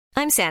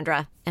I'm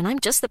Sandra, and I'm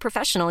just the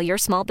professional your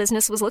small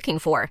business was looking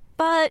for.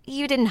 But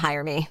you didn't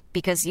hire me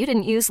because you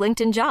didn't use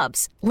LinkedIn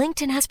Jobs.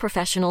 LinkedIn has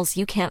professionals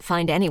you can't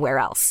find anywhere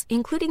else,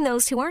 including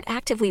those who aren't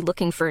actively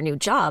looking for a new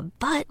job,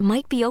 but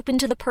might be open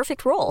to the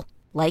perfect role,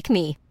 like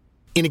me.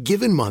 In a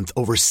given month,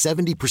 over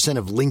 70%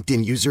 of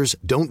LinkedIn users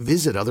don't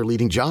visit other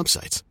leading job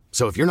sites.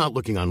 So if you're not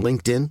looking on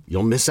LinkedIn,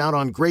 you'll miss out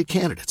on great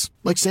candidates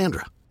like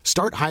Sandra.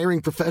 Start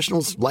hiring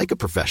professionals like a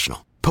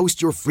professional.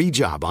 Post your free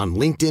job on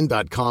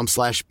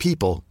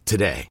linkedin.com/people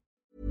today.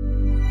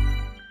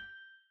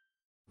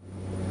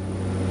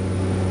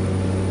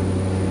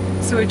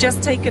 So we've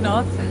just taken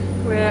off.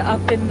 We're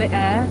up in the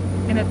air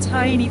in a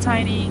tiny,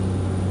 tiny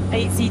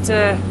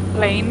 8-seater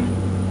plane.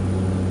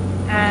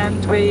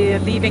 And we're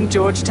leaving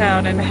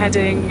Georgetown and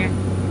heading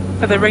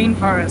for the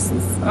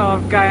rainforests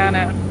of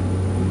Guyana.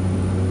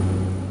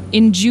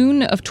 In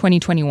June of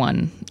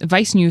 2021,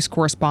 Vice News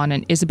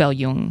correspondent Isabel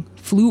Jung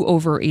flew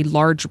over a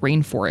large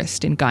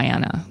rainforest in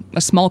Guyana,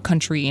 a small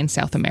country in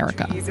South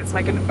America. It's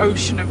like an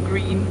ocean of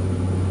green.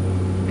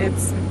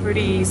 It's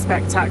pretty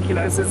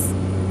spectacular. This is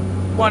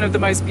one of the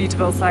most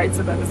beautiful sights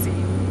I've ever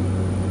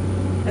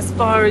seen. As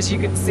far as you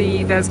can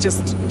see, there's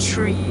just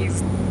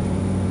trees.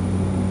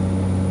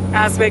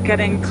 As we're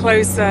getting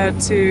closer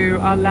to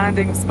our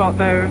landing spot,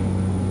 though,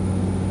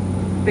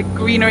 the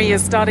greenery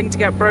is starting to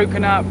get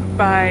broken up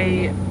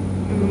by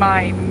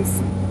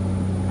mines.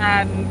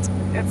 And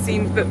it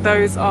seems that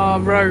those are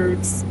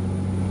roads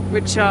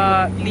which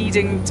are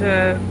leading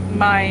to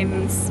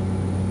mines,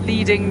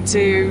 leading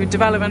to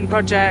development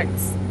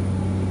projects.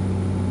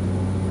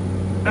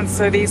 And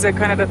so these are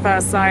kind of the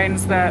first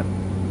signs that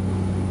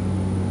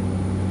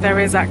there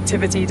is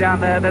activity down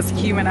there. There's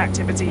human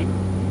activity.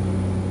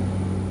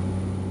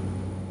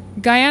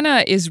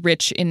 Guyana is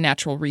rich in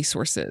natural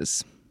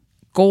resources: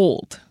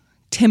 gold,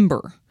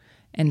 timber,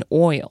 and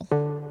oil.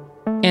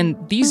 And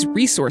these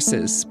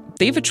resources,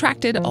 they've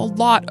attracted a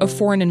lot of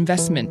foreign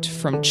investment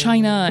from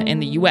China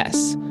and the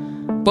US.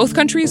 Both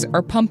countries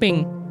are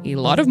pumping a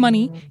lot of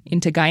money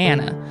into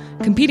Guyana,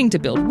 competing to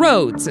build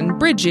roads and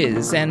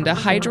bridges and a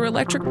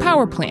hydroelectric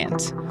power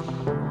plant.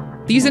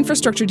 These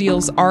infrastructure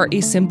deals are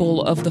a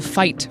symbol of the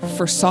fight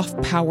for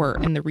soft power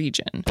in the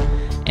region.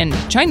 And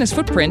China's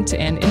footprint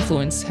and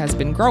influence has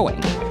been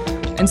growing.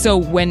 And so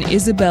when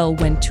Isabel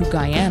went to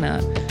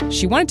Guyana,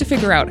 she wanted to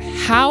figure out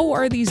how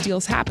are these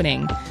deals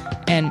happening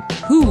and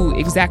who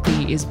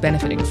exactly is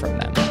benefiting from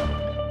them.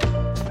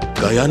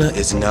 Guyana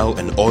is now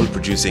an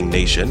oil-producing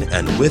nation,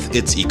 and with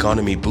its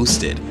economy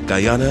boosted,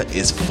 Guyana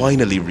is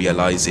finally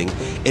realizing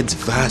its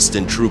vast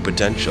and true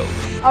potential.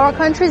 Our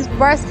country is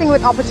bursting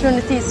with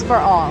opportunities for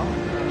all.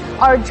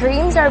 Our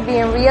dreams are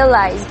being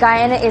realized.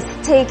 Guyana is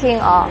taking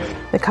off.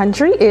 The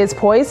country is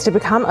poised to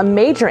become a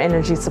major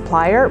energy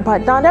supplier,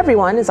 but not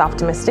everyone is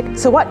optimistic.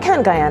 So what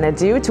can Guyana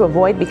do to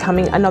avoid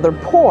becoming another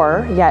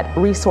poor, yet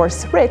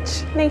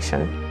resource-rich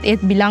nation?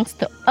 It belongs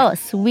to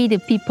us, we the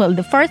people,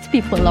 the first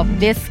people of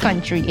this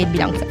country. It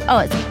belongs to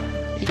us.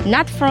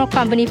 Not from a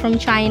company from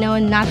China,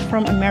 not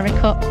from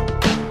America.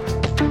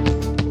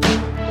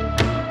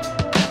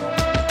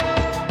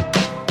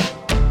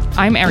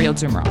 I'm Ariel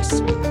Zumros.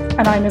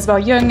 And I'm Isabel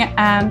Jung,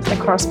 and a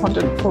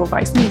correspondent for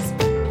Vice News.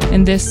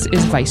 And this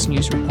is Vice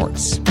News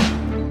Reports.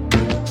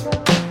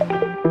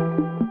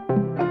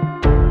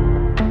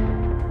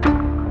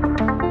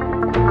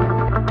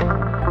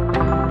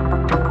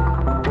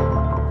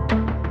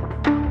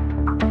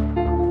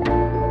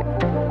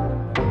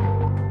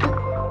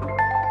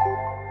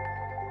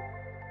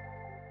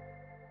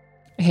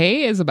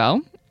 Hey,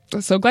 Isabel.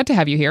 So glad to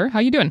have you here. How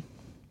you doing?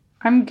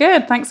 I'm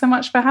good. Thanks so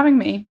much for having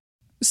me.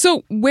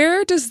 So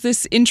where does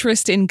this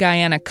interest in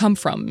Guyana come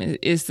from?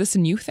 Is this a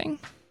new thing?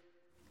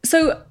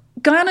 So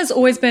Guyana's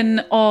always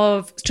been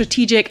of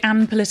strategic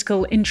and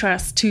political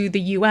interest to the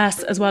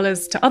US as well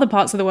as to other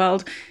parts of the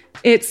world.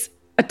 It's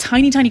a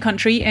tiny, tiny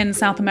country in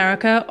South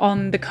America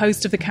on the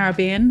coast of the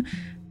Caribbean.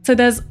 So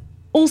there's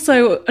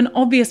also an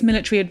obvious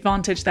military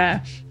advantage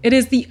there. It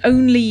is the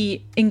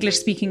only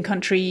English-speaking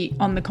country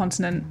on the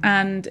continent,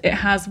 and it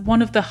has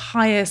one of the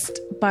highest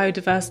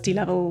biodiversity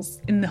levels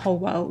in the whole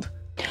world.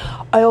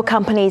 Oil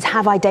companies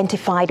have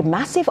identified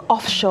massive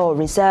offshore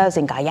reserves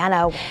in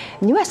Guyana.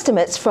 New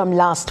estimates from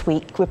last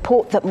week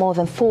report that more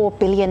than 4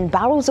 billion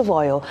barrels of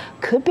oil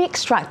could be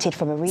extracted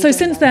from a region. So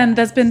since then,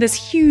 there's been this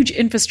huge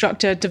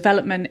infrastructure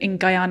development in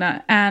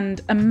Guyana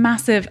and a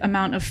massive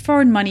amount of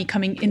foreign money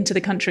coming into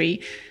the country.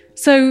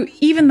 So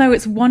even though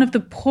it's one of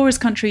the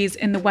poorest countries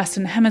in the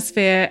Western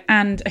Hemisphere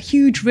and a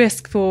huge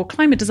risk for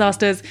climate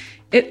disasters,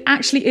 it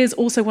actually is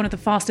also one of the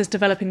fastest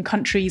developing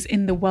countries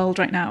in the world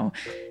right now.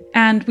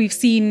 And we've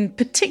seen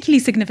particularly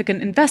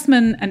significant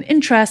investment and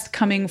interest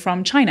coming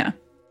from China.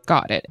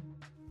 Got it.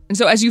 And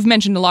so as you've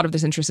mentioned, a lot of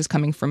this interest is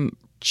coming from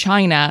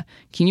China.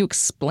 Can you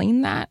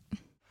explain that?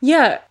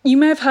 Yeah, you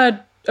may have heard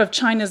of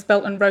China's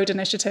Belt and Road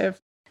Initiative.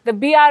 The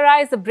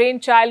BRI is the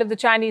brainchild of the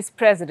Chinese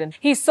president.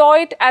 He saw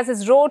it as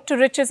his road to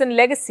riches and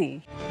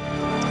legacy.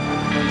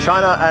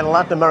 China and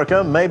Latin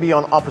America may be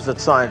on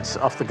opposite sides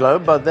of the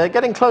globe, but they're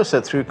getting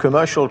closer through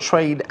commercial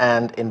trade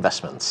and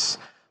investments.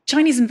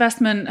 Chinese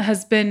investment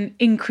has been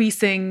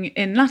increasing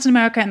in Latin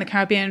America and the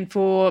Caribbean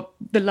for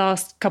the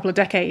last couple of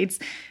decades.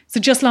 So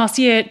just last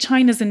year,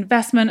 China's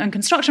investment and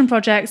construction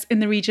projects in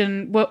the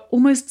region were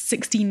almost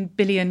 $16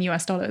 billion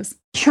US.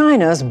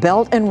 China's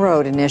Belt and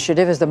Road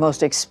Initiative is the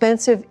most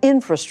expensive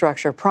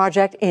infrastructure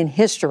project in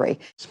history.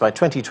 By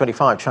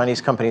 2025,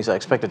 Chinese companies are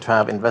expected to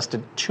have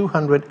invested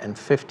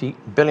 $250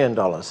 billion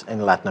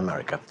in Latin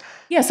America.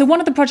 Yeah, so one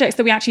of the projects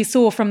that we actually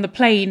saw from the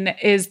plane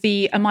is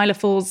the Amaila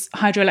Falls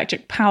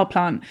hydroelectric power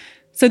plant.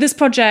 So this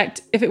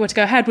project, if it were to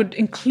go ahead, would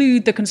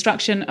include the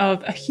construction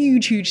of a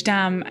huge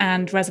dam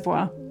and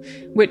reservoir,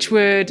 which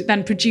would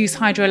then produce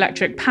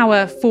hydroelectric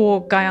power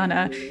for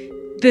Guyana.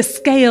 The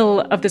scale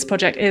of this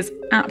project is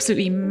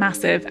absolutely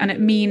massive, and it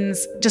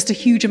means just a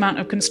huge amount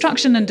of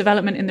construction and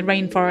development in the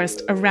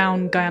rainforest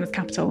around Guyana's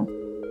capital.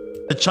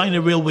 The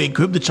China Railway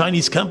Group, the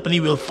Chinese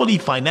company, will fully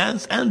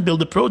finance and build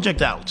the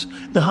project out.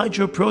 The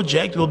hydro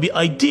project will be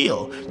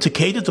ideal to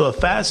cater to a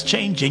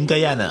fast-changing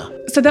Guyana.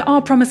 So there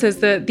are promises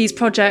that these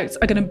projects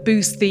are going to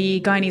boost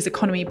the Guyanese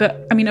economy.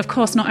 But, I mean, of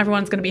course, not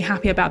everyone's going to be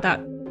happy about that.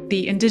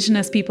 The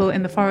indigenous people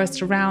in the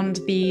forest around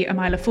the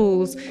Amaila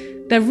Falls,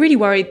 they're really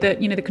worried that,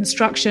 the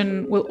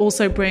construction will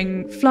also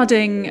bring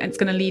flooding. It's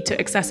going to lead to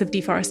excessive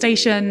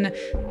deforestation,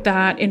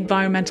 that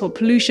environmental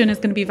pollution is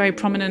going to be very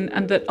prominent,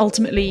 and that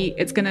ultimately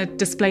it's going to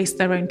displace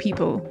their own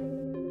people.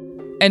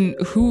 And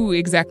who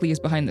exactly is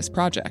behind this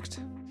project?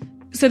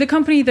 So the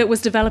company that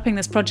was developing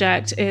this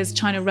project is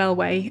China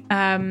Railway.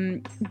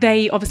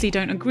 They obviously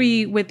don't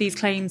agree with these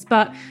claims,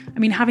 but I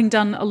mean, having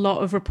done a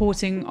lot of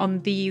reporting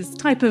on these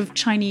type of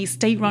Chinese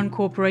state-run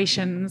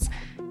corporations,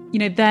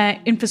 their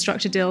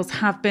infrastructure deals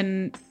have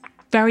been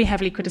very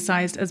heavily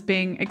criticized as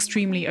being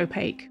extremely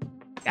opaque.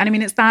 And I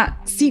mean, it's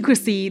that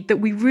secrecy that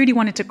we really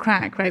wanted to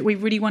crack, right? We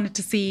really wanted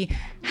to see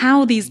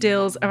how these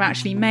deals are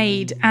actually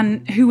made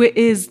and who it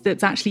is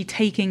that's actually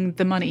taking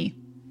the money.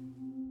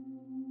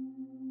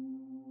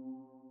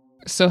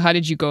 So how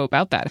did you go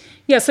about that?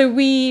 Yeah, so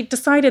we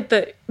decided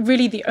that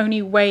really the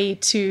only way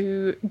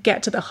to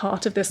get to the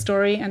heart of this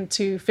story and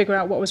to figure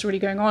out what was really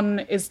going on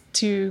is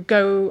to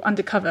go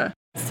undercover.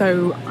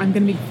 So I'm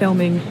going to be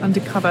filming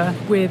undercover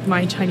with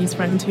my Chinese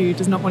friend who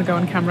does not want to go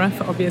on camera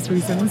for obvious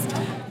reasons.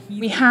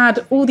 We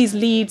had all these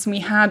leads and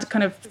we had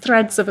kind of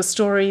threads of a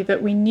story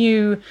that we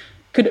knew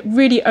could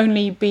really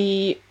only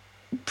be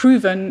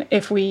proven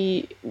if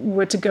we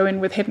were to go in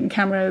with hidden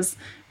cameras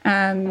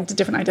and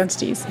different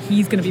identities.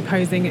 He's going to be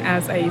posing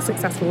as a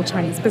successful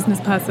Chinese business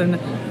person.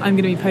 I'm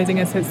going to be posing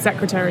as his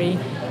secretary,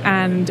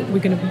 and we're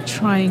going to be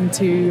trying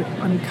to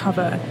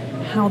uncover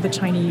how the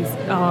Chinese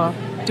are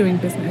doing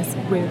business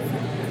with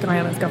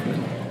Guyana's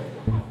government.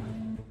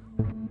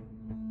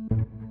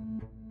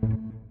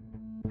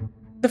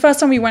 The first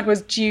time we went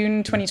was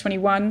June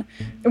 2021.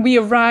 We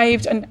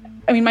arrived, and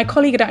I mean, my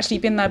colleague had actually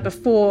been there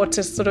before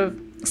to sort of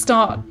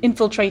start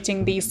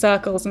infiltrating these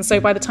circles. And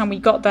so by the time we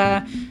got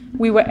there,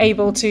 we were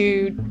able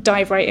to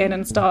dive right in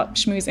and start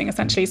schmoozing,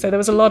 essentially. So there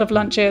was a lot of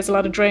lunches, a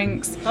lot of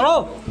drinks.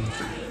 Hello.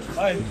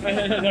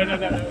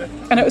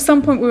 And at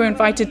some point we were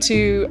invited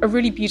to a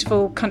really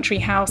beautiful country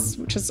house,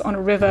 which was on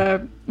a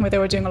river where they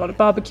were doing a lot of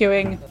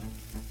barbecuing.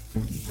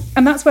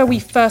 And that's where we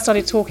first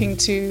started talking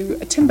to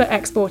a timber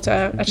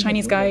exporter, a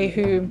Chinese guy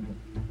who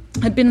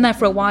had been there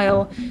for a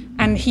while,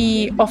 and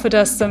he offered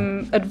us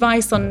some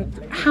advice on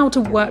how to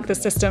work the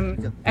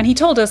system. And he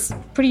told us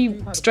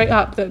pretty straight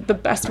up that the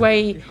best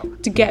way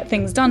to get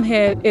things done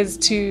here is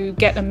to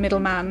get a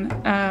middleman,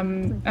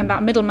 and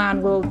that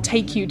middleman will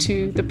take you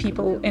to the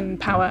people in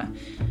power.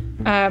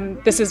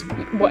 This is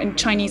what in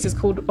Chinese is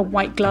called a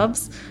white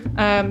gloves.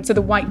 So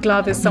the white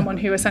glove is someone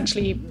who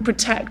essentially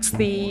protects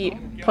the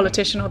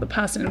politician or the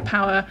person in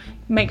power,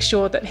 makes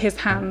sure that his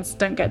hands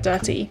don't get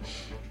dirty.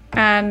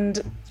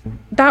 And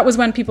that was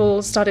when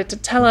people started to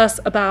tell us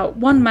about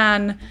one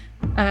man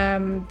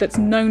that's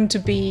known to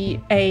be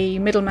a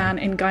middleman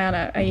in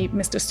Guyana, a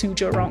Mr. Su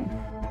Zhurong.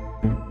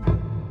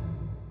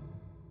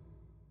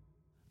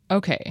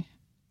 Okay.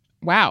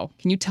 Wow.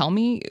 Can you tell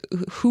me,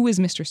 who is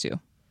Mr. Su?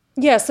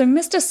 Yeah, so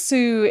Mr.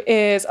 Su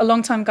is a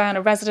longtime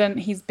Guyana resident.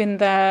 He's been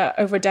there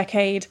over a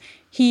decade.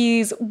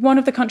 He's one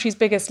of the country's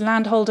biggest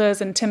landholders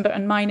in timber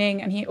and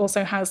mining, and he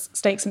also has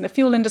stakes in the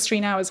fuel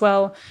industry now as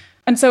well.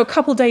 And so a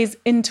couple days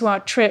into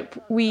our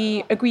trip,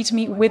 we agreed to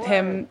meet with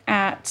him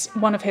at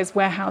one of his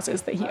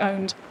warehouses that he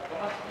owned.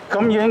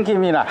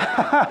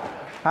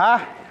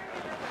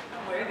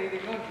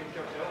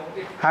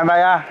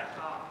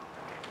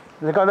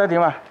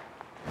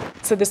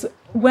 So this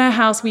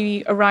warehouse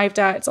we arrived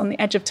at, it's on the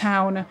edge of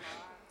town,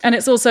 and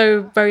it's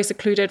also very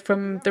secluded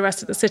from the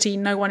rest of the city.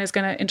 No one is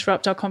going to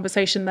interrupt our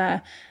conversation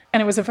there.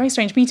 And it was a very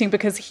strange meeting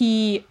because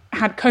he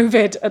had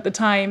COVID at the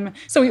time.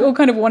 So we all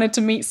kind of wanted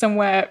to meet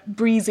somewhere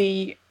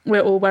breezy.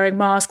 We're all wearing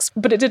masks,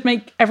 but it did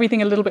make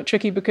everything a little bit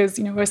tricky because,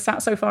 we were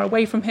sat so far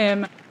away from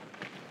him.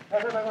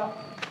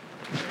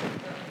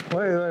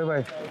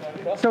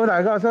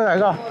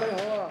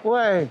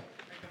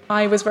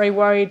 I was very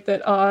worried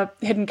that our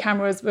hidden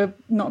cameras were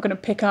not going to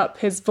pick up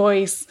his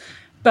voice.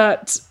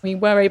 But we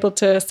were able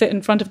to sit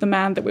in front of the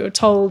man that we were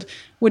told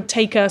would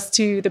take us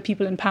to the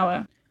people in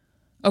power.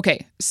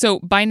 Okay, so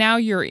by now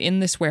you're in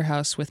this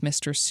warehouse with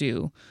Mr.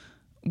 Su.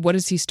 What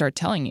does he start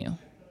telling you?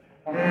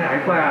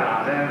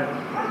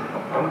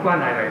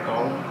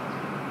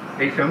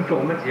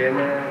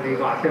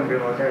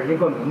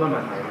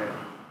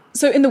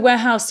 So in the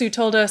warehouse, Su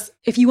told us,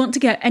 if you want to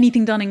get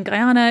anything done in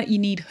Guyana, you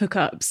need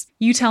hookups.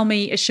 You tell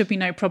me, it should be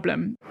no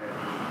problem.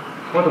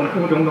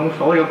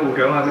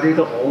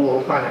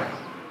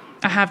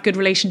 I have good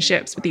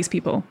relationships with these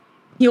people.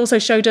 He also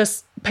showed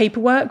us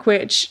paperwork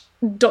which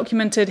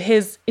documented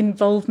his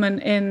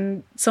involvement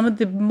in some of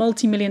the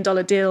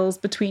multi-million-dollar deals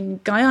between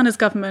Guyana's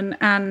government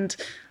and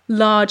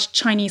large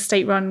Chinese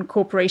state-run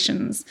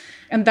corporations.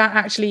 And that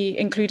actually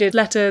included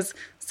letters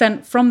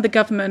sent from the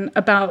government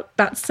about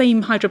that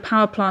same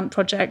hydropower plant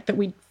project that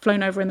we'd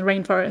flown over in the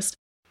rainforest.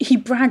 He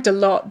bragged a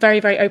lot, very,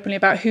 very openly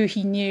about who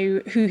he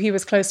knew, who he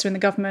was close to in the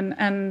government,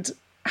 and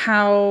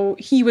how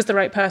he was the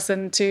right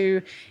person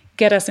to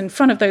get us in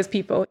front of those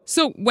people.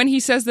 So when he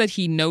says that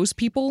he knows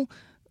people,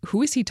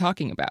 who is he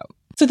talking about?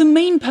 So the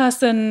main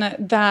person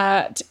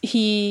that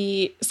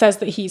he says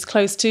that he's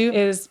close to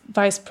is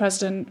Vice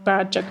President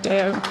Brad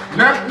Jagdeo.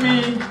 Let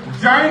me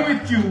join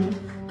with you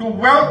to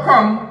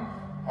welcome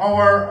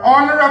our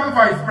Honorable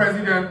Vice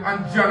President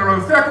and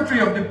General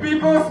Secretary of the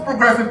People's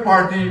Progressive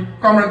Party,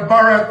 Comrade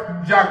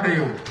Bharat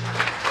Jagdeo.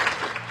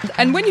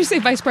 And when you say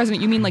Vice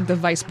President, you mean like the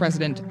Vice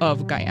President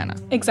of Guyana?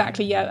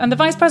 Exactly, yeah. And the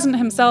Vice President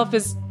himself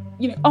is,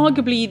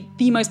 arguably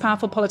the most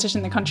powerful politician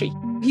in the country.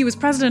 He was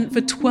president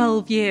for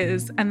 12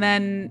 years, and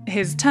then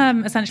his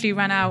term essentially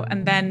ran out,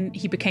 and then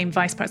he became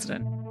vice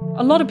president.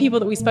 A lot of people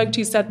that we spoke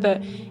to said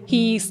that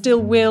he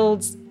still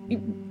wields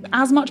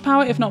as much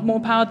power, if not more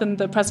power, than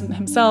the president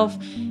himself.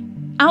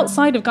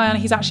 Outside of Guyana,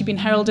 he's actually been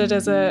heralded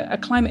as a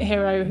climate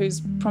hero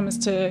who's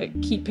promised to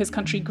keep his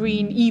country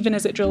green, even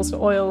as it drills for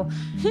oil.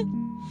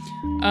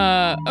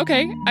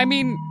 Okay. I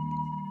mean,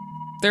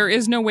 there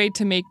is no way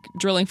to make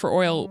drilling for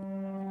oil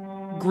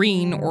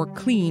green or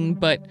clean,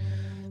 but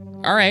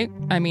all right.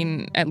 I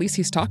mean, at least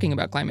he's talking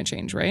about climate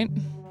change, right?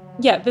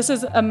 Yeah, this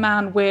is a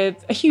man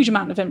with a huge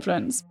amount of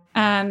influence,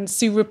 and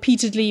Su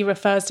repeatedly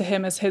refers to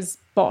him as his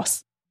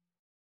boss.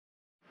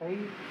 So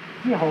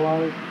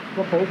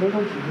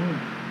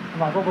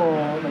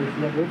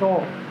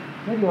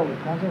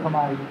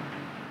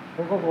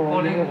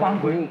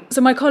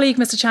my colleague,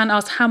 Mr. Chan,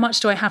 asked, how much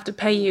do I have to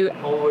pay you?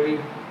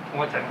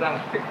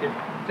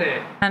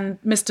 And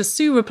Mr.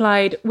 Su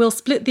replied, we'll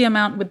split the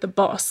amount with the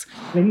boss.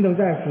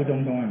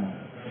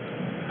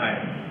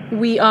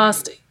 We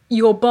asked,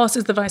 your boss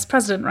is the vice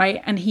president,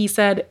 right? And he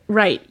said,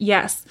 right,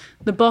 yes,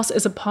 the boss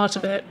is a part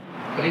of it.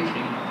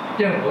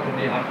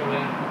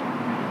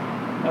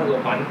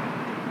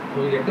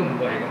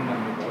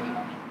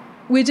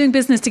 We're doing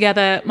business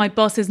together. My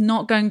boss is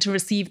not going to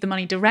receive the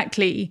money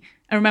directly.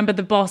 And remember,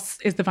 the boss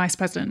is the vice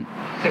president.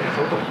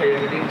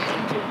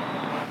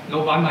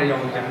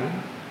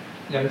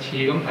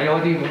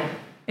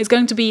 It's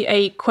going to be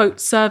a, quote,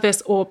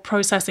 service or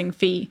processing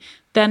fee.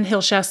 Then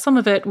he'll share some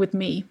of it with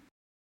me.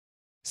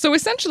 So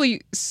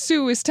essentially,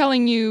 Su is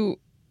telling you,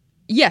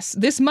 yes,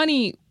 this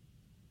money,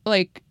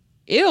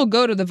 it'll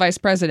go to the vice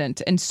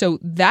president. And so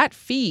that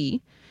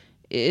fee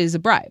is a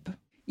bribe.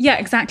 Yeah,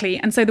 exactly.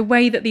 And so the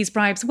way that these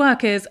bribes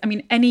work is,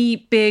 any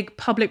big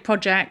public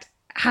project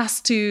has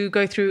to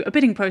go through a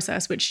bidding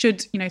process, which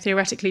should,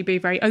 theoretically be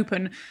very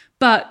open.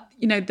 But,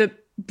 the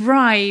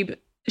bribe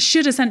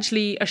should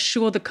essentially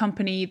assure the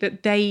company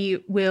that they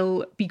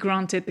will be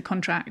granted the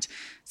contract.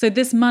 So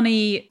this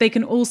money, they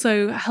can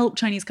also help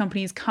Chinese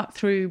companies cut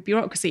through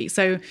bureaucracy.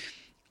 So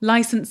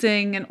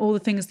licensing and all the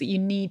things that you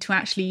need to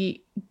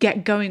actually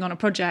get going on a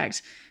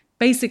project.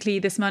 Basically,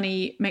 this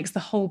money makes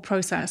the whole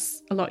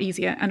process a lot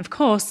easier. And of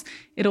course,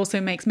 it also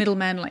makes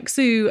middlemen like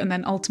Su and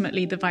then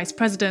ultimately the vice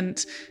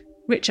president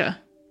richer.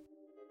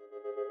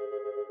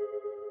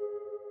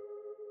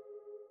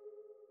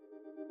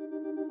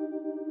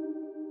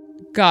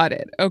 Got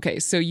it. Okay,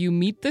 so you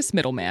meet this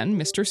middleman,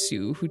 Mr.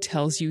 Su, who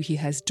tells you he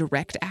has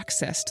direct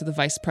access to the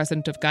vice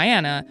president of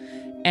Guyana,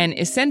 and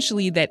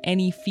essentially that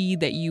any fee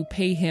that you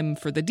pay him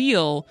for the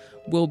deal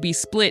will be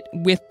split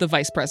with the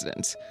vice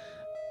president.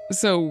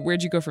 So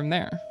where'd you go from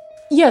there?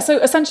 Yeah, so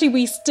essentially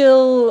we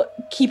still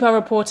keep our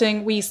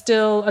reporting. We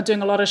still are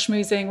doing a lot of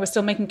schmoozing. We're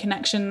still making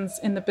connections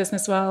in the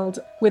business world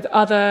with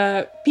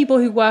other people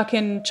who work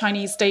in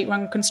Chinese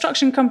state-run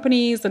construction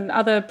companies and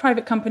other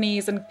private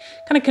companies, and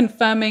kind of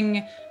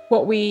confirming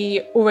what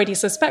we already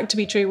suspect to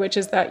be true, which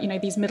is that,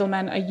 these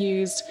middlemen are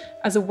used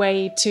as a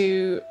way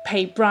to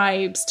pay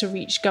bribes to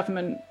reach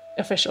government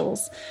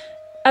officials.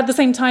 At the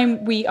same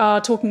time, we are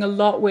talking a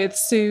lot with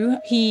Su.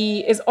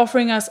 He is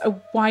offering us a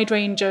wide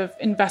range of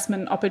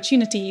investment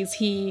opportunities.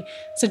 He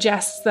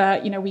suggests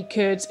that, we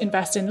could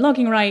invest in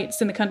logging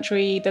rights in the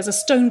country. There's a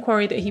stone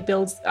quarry that he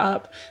builds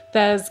up.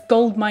 There's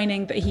gold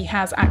mining that he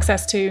has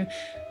access to.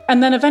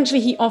 And then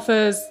eventually he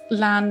offers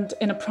land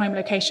in a prime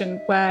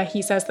location where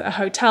he says that a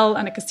hotel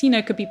and a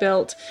casino could be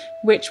built,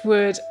 which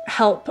would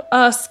help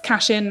us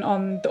cash in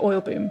on the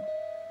oil boom.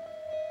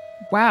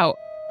 Wow.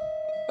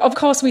 Of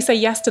course, we say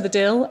yes to the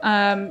deal.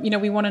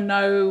 We want to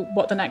know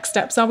what the next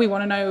steps are. We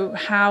want to know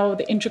how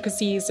the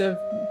intricacies of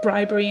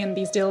bribery and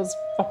these deals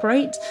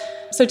operate.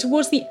 So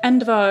towards the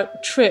end of our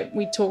trip,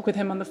 we talk with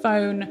him on the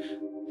phone,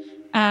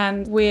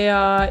 and we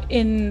are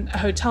in a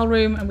hotel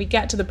room, and we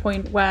get to the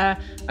point where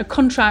a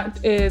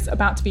contract is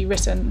about to be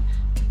written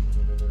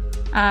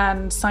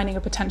and signing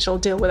a potential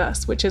deal with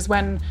us, which is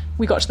when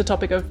we got to the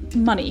topic of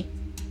money.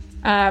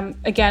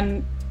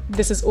 Again,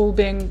 this is all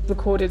being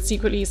recorded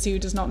secretly. Sue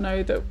does not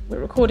know that we're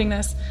recording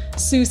this.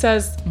 Sue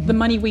says the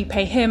money we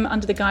pay him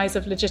under the guise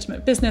of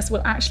legitimate business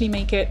will actually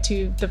make it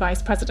to the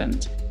vice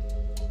president.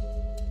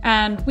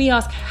 And we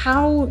ask,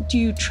 how do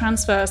you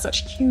transfer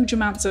such huge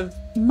amounts of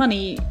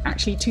money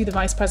actually to the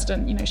vice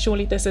president?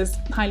 Surely this is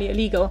highly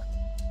illegal.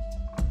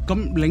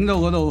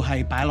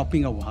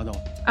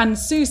 And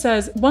Sue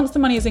says, once the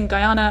money is in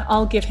Guyana,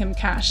 I'll give him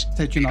cash.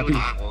 The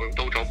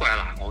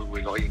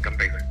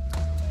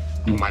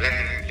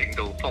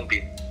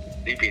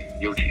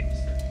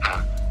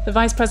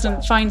vice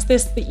president finds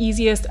this the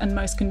easiest and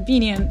most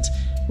convenient.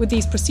 With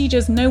these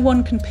procedures, no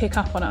one can pick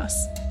up on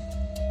us.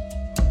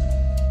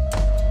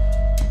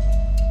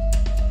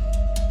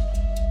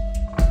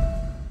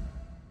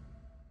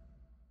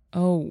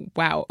 Oh,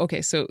 wow.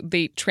 Okay, so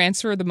they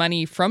transfer the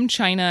money from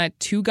China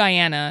to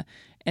Guyana,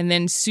 and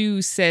then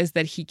Sue says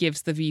that he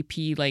gives the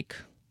VP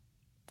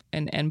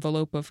an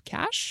envelope of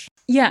cash?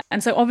 Yeah,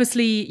 and so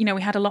obviously,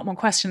 we had a lot more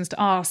questions to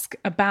ask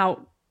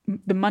about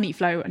the money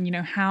flow and,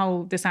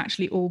 how this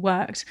actually all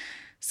worked.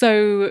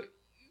 So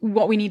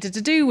what we needed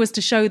to do was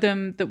to show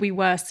them that we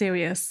were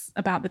serious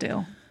about the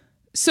deal.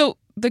 So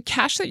the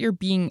cash that you're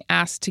being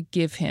asked to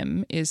give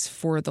him is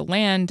for the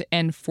land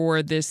and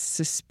for this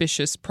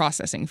suspicious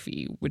processing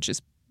fee, which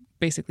is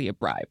basically a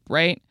bribe,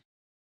 right?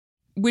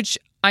 Which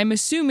I'm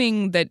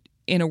assuming that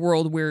in a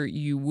world where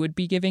you would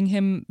be giving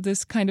him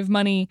this kind of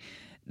money,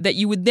 that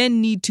you would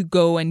then need to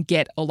go and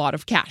get a lot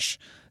of cash.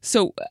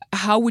 So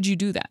how would you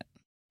do that?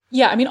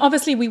 Yeah,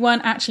 obviously we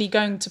weren't actually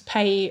going to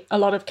pay a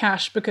lot of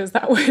cash because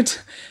that would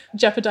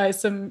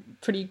jeopardize some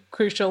pretty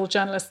crucial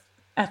journalist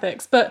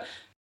ethics. But,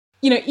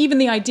 even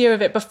the idea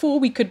of it, before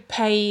we could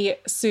pay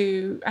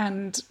Sue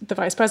and the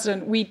vice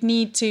president, we'd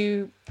need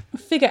to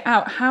figure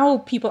out how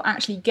people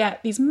actually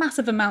get these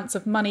massive amounts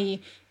of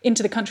money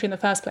into the country in the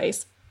first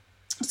place.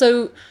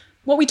 So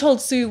what we told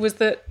Sue was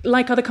that,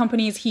 like other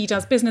companies he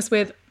does business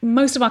with,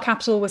 most of our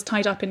capital was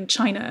tied up in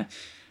China.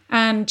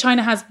 And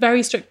China has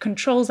very strict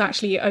controls,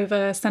 actually,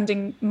 over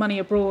sending money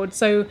abroad.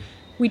 So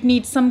we'd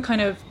need some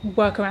kind of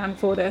workaround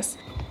for this.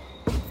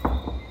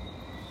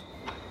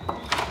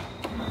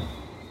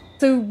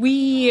 So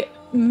we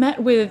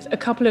met with a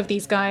couple of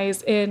these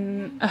guys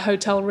in a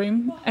hotel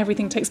room.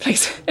 Everything takes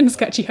place in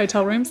sketchy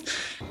hotel rooms.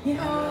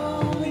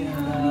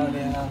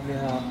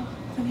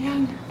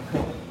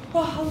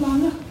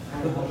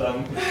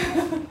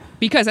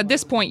 Because at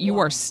this point, you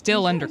are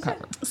still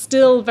undercover.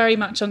 Still very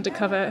much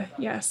undercover,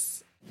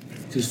 yes.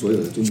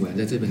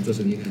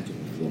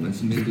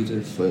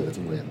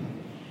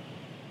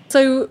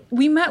 So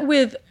we met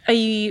with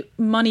a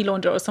money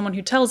launderer, or someone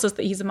who tells us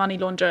that he's a money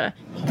launderer.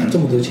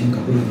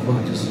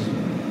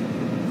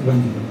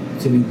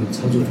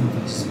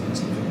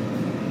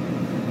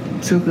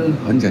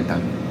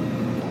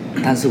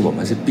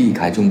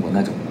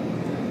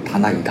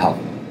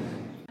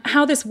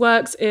 How this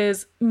works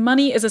is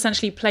money is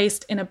essentially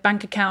placed in a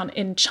bank account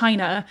in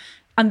China,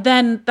 and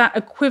then that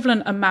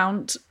equivalent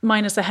amount,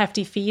 minus a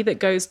hefty fee that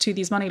goes to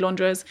these money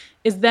launderers,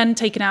 is then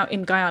taken out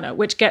in Guyana,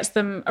 which gets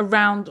them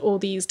around all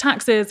these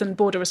taxes and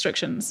border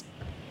restrictions.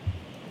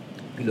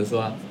 It's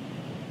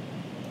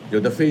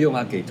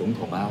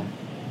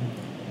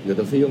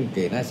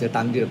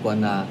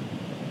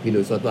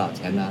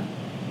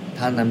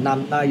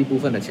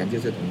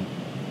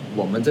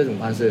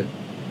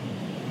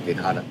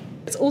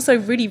also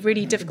really,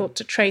 really difficult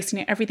to trace.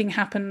 Everything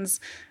happens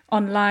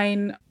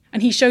online.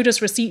 And he showed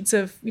us receipts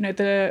of,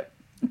 the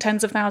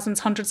tens of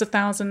thousands, hundreds of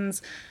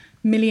thousands,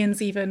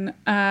 millions even,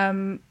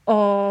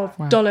 of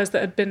dollars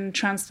that had been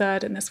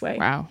transferred in this way.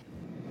 Wow.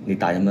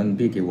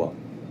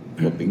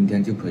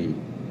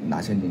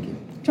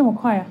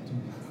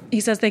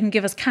 He says they can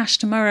give us cash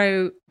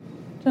tomorrow.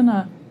 真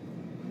的。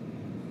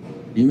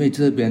因为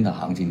这边的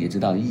行情你知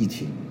道疫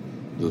情，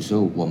有时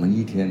候我们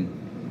一天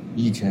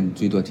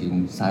最多提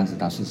供30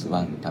到40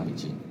万大美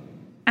金。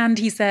And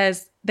he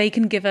says they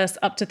can give us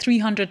up to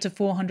 $300,000 to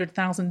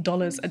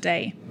 $400,000 a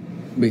day.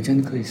 每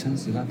天可以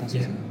30万到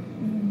40万。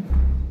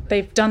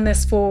They've done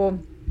this for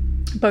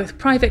both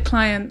private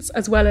clients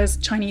as well as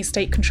Chinese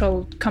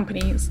state-controlled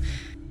companies.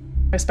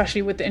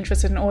 Especially with the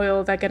interest in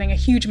oil, they're getting a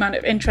huge amount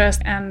of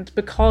interest, and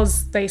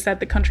because they said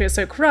the country is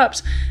so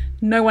corrupt,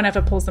 no one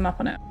ever pulls them up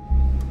on it.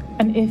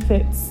 And if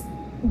it's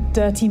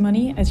dirty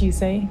money, as you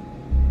say,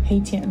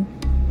 Haitian,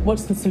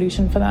 what's the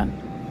solution for that?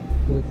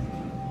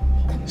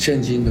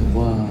 现金的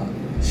话，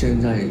现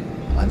在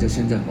按照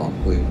现在还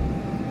会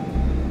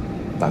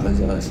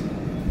20%。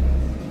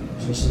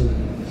说是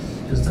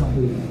就是账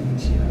户有问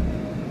题了，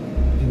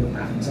因为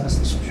20%的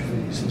手续费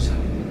收起来。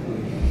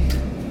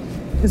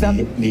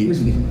你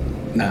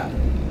那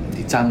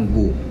你账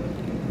户，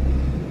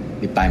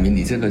你摆明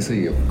你这个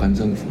是有跟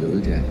政府有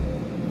一点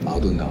矛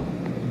盾的，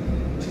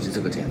其实这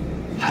个钱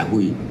还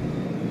会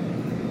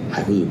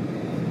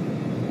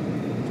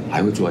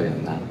做人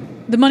的。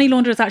The money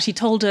launderers actually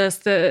told us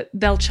that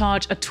they'll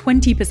charge a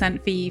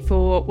 20% fee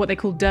for what they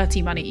call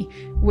dirty money,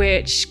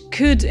 which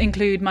could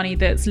include money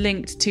that's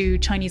linked to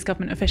Chinese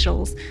government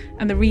officials.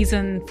 And the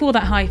reason for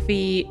that high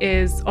fee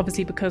is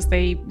obviously because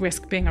they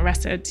risk being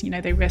arrested.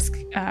 They risk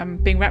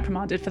being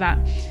reprimanded for that.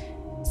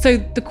 So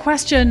the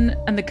question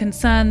and the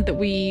concern that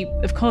we,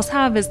 of course,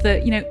 have is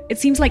that, it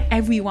seems like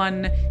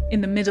everyone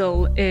in the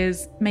middle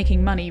is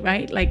making money,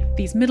 right? Like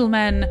these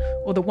middlemen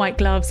or the white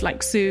gloves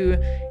like Su,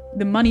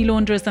 the money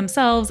launderers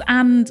themselves,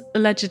 and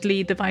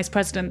allegedly the vice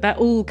president, they're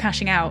all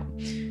cashing out.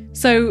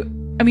 So,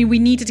 we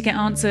needed to get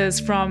answers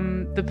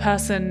from the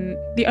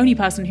only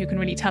person who can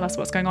really tell us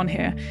what's going on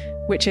here,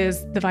 which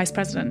is the vice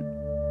president.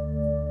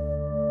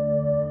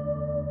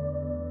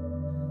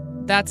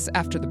 That's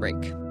after the break.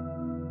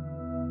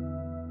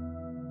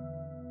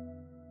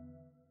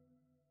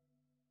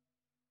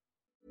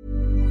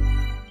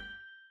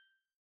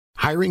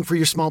 Hiring for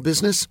your small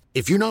business?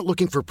 If you're not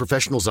looking for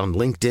professionals on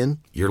LinkedIn,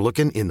 you're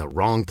looking in the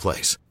wrong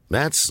place.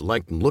 That's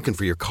like looking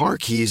for your car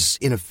keys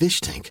in a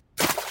fish tank.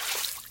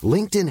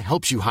 LinkedIn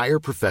helps you hire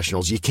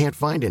professionals you can't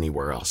find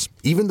anywhere else,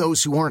 even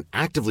those who aren't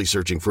actively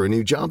searching for a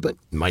new job but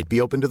might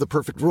be open to the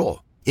perfect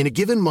role. In a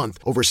given month,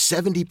 over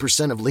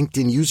 70% of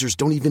LinkedIn users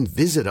don't even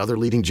visit other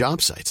leading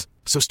job sites.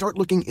 So start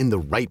looking in the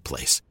right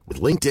place.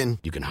 With LinkedIn,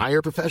 you can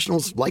hire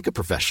professionals like a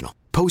professional.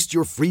 Post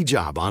your free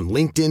job on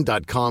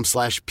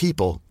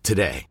linkedin.com/people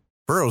today.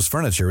 Burrow's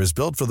furniture is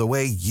built for the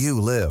way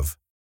you live.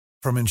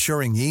 From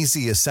ensuring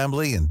easy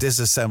assembly and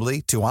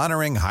disassembly to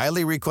honoring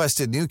highly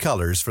requested new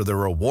colors for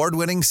their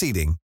award-winning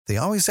seating, they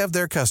always have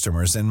their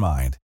customers in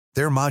mind.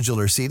 Their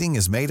modular seating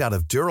is made out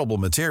of durable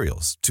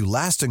materials to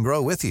last and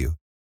grow with you.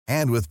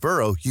 And with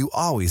Burrow, you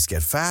always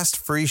get fast,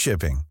 free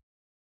shipping.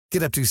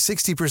 Get up to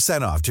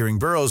 60% off during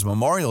Burrow's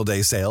Memorial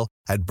Day sale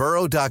at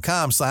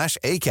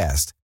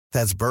burrow.com/ACAST.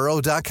 That's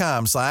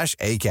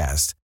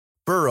burrow.com/ACAST.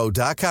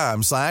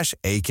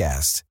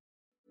 burrow.com/ACAST.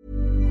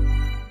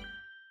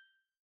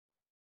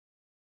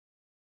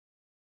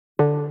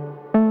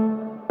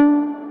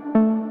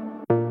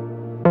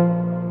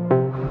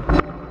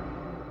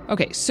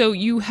 Okay, so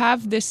you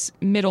have this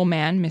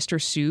middleman, Mr.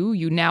 Su.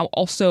 You now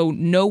also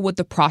know what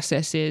the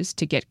process is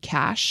to get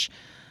cash.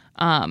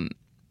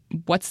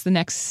 What's the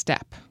next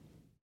step?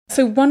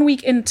 So 1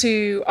 week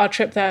into our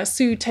trip there,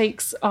 Su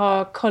takes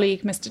our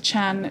colleague, Mr.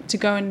 Chan, to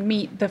go and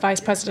meet the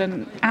vice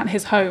president at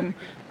his home.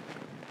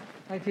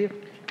 Thank you.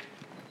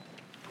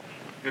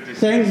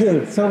 Thank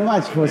you so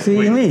much for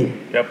seeing me.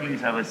 Yeah,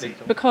 please have a seat.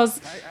 Because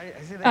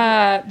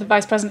the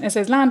vice president is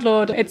his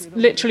landlord, it's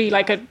literally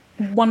like a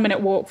 1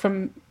 minute walk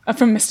from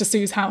Mr.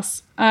 Su's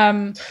house.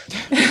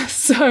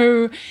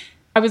 So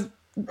I was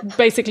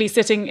basically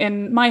sitting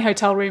in my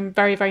hotel room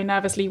very, very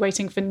nervously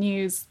waiting for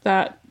news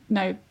that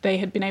they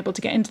had been able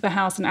to get into the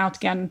house and out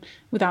again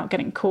without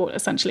getting caught,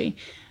 essentially.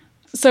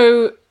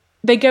 So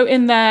they go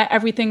in there,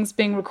 everything's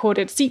being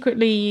recorded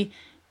secretly.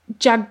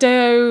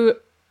 Jagdeo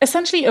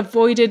essentially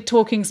avoided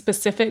talking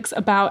specifics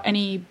about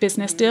any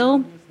business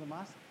deal.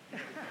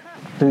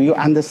 Do you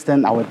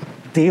understand our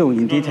deal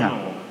in detail?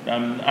 No.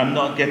 I'm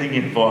not getting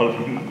involved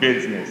in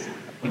business.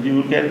 You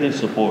will get the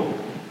support.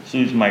 Su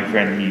is my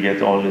friend. He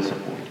gets all the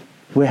support.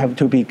 We have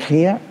to be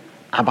clear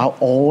about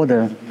all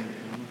the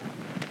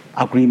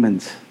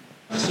agreements.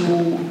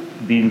 Su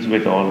deals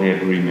with all the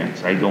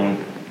agreements. I don't.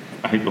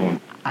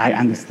 I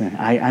understand.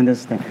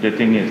 The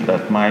thing is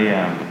that my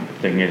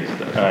thing is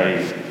that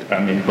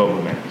I'm in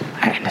government.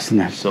 I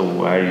understand.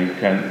 So I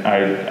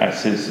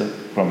assist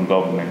from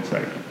government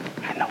side.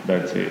 I know.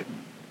 That's it.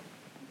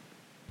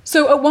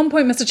 So at one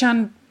point, Mr.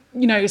 Chan,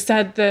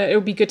 said that it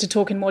would be good to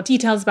talk in more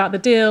details about the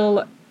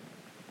deal.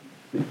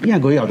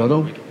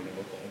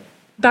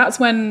 That's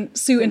when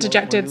Su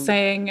interjected,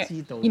 saying,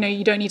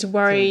 you don't need to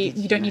worry,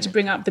 you don't need to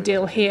bring up the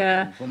deal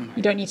here,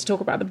 you don't need to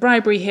talk about the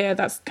bribery here.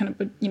 That's kind of,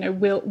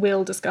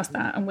 we'll discuss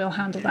that and we'll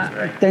handle that.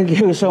 Thank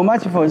you so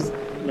much for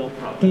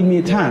giving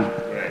me time.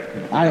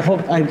 I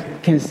hope I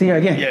can see you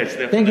again. Yes,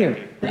 definitely. Thank you.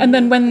 And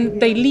then when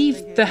they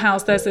leave the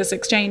house, there's this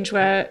exchange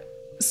where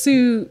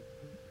Su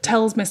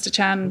tells Mr.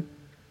 Chan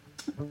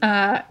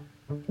that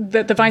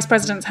the vice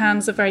president's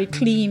hands are very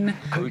clean.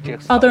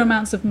 Other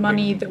amounts of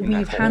money that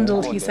we've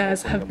handled, he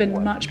says, have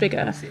been much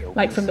bigger,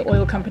 like from the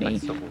oil company.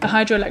 The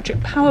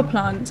hydroelectric power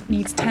plant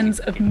needs tens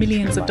of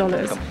millions of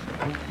dollars.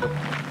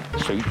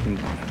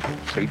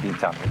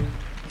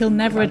 He'll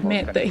never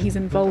admit that he's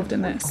involved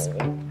in this.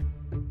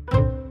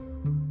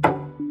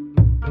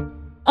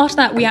 After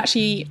that, we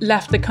actually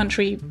left the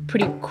country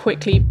pretty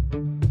quickly.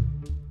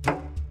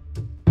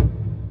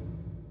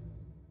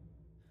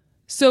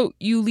 So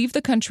you leave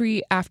the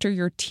country after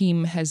your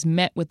team has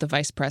met with the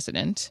vice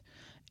president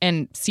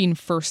and seen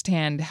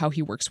firsthand how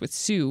he works with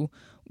Su.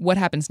 What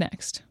happens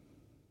next?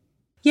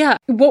 Yeah,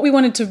 what we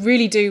wanted to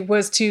really do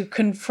was to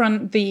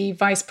confront the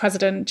Vice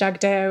President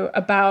Jagdeo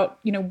about,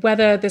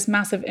 whether this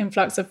massive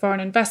influx of foreign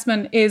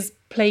investment is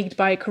plagued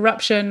by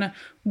corruption,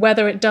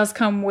 whether it does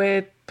come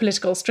with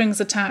political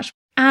strings attached,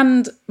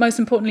 and most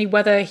importantly,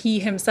 whether he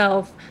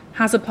himself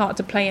has a part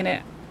to play in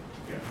it.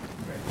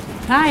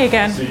 Hi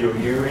again. So you're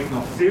hearing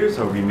upstairs,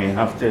 or we may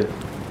have to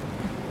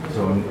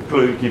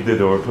keep the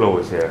door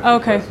closed here.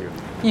 Okay.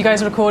 You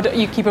guys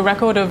you keep a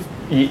record of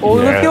all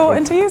of your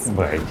interviews?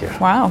 Right, yeah.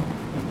 Wow.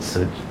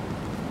 So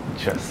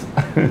just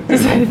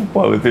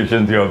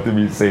politicians, you have to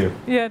be safe.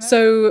 Yeah.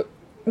 So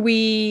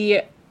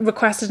we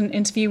requested an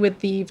interview with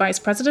the vice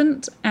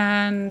president,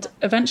 and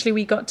eventually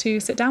we got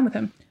to sit down with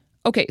him.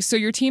 Okay, so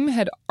your team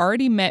had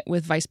already met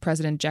with Vice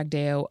President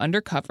Jagdeo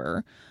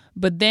undercover,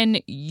 but then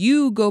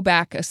you go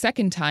back a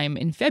second time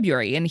in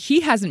February, and he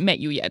hasn't met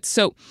you yet.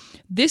 So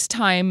this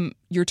time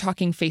you're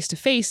talking face to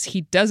face,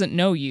 he doesn't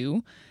know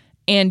you,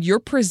 and you're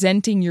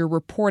presenting your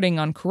reporting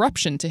on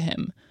corruption to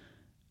him.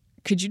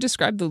 Could you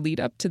describe the lead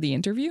up to the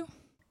interview?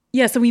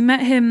 Yeah, so we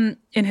met him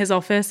in his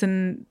office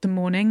in the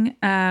morning.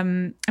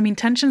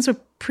 Tensions were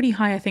pretty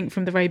high, I think,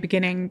 from the very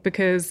beginning,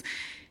 because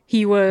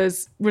he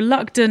was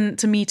reluctant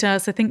to meet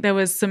us. I think there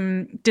was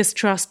some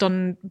distrust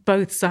on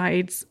both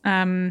sides.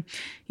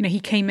 He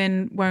came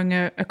in wearing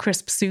a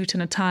crisp suit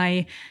and a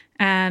tie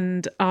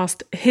and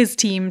asked his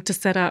team to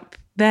set up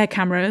their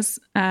cameras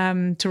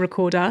to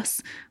record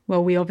us.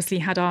 Well, we obviously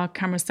had our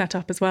cameras set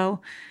up as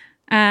well.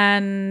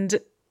 And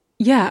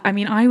yeah,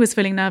 I was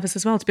feeling nervous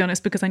as well, to be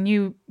honest, because I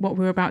knew what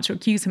we were about to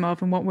accuse him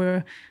of and what we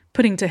were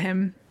putting to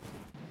him.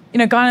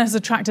 Guyana has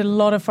attracted a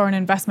lot of foreign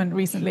investment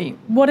recently.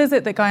 What is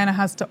it that Guyana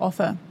has to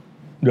offer?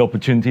 The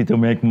opportunity to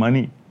make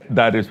money.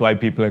 That is why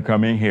people are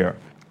coming here.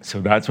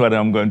 So that's what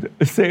I'm going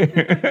to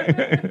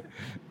say.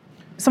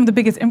 Some of the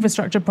biggest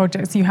infrastructure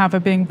projects you have are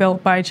being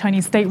built by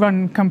Chinese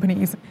state-run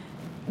companies.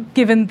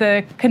 Given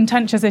the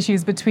contentious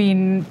issues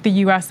between the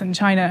US and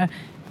China,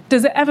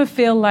 does it ever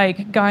feel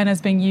like Guyana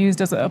is being used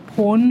as a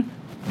pawn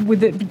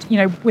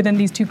within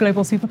these two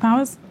global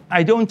superpowers?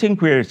 I don't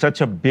think we're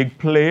such a big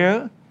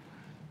player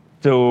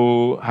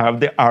to have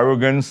the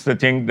arrogance to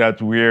think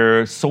that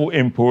we're so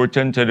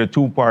important to the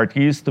two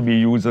parties to be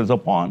used as a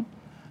pawn.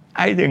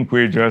 I think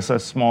we're just a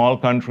small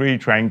country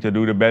trying to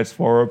do the best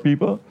for our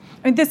people.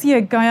 This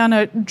year,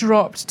 Guyana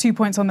dropped 2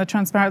 points on the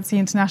Transparency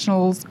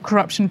International's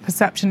Corruption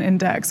Perception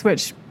Index,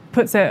 which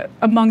puts it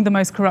among the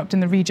most corrupt in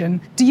the region.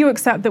 Do you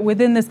accept that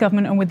within this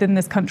government and within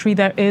this country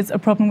there is a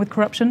problem with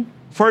corruption?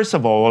 First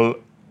of all,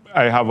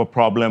 I have a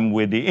problem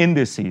with the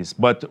indices,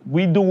 but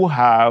we do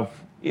have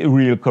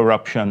real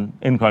corruption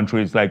in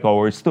countries like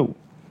ours too.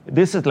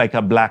 This is like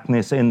a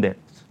blackness index.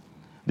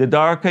 The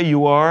darker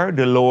you are,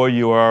 the lower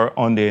you are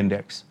on the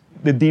index.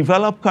 The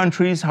developed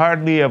countries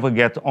hardly ever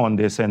get on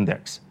this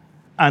index.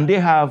 And they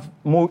have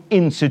more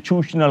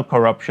institutional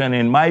corruption,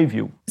 in my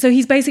view. So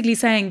he's basically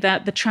saying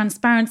that the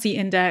Transparency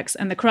Index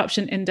and the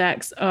Corruption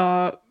Index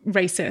are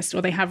racist,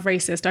 or they have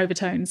racist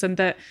overtones, and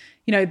that,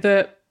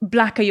 the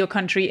blacker your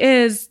country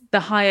is, the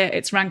higher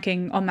its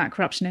ranking on that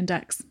corruption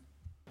index.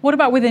 What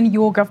about within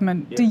your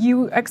government? Yeah. Do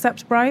you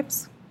accept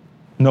bribes?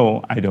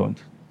 No, I don't.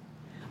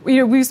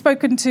 We've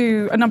spoken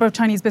to a number of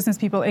Chinese business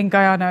people in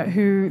Guyana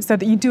who said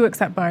that you do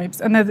accept bribes,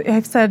 and they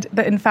have said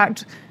that, in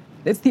fact,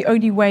 it's the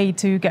only way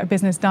to get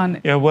business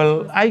done. Yeah,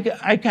 well, I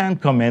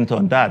can't comment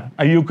on that.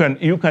 You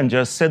can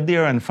just sit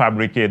there and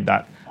fabricate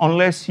that.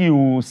 Unless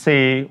you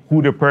say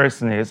who the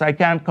person is, I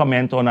can't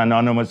comment on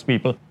anonymous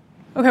people.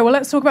 Okay, well,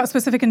 let's talk about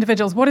specific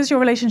individuals. What is your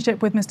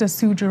relationship with Mr.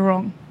 Su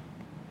Zhirong?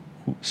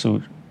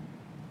 Su?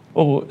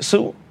 Oh,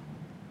 Su?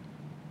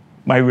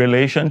 My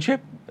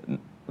relationship?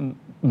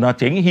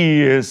 Nothing.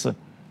 He's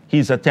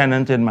a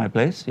tenant in my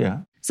place, yeah.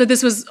 So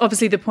this was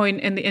obviously the point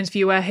in the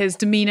interview where his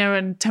demeanor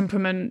and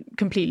temperament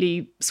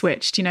completely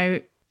switched,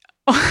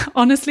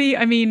 Honestly,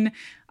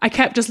 I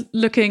kept just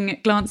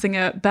glancing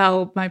at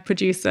Belle, my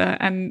producer,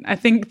 and I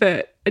think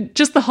that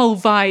just the whole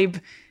vibe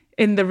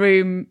in the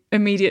room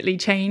immediately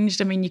changed.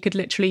 You could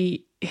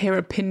literally hear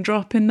a pin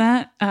drop in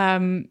there.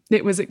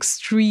 It was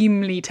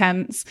extremely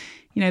tense.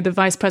 The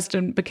vice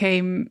president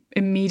became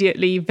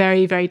immediately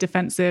very, very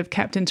defensive,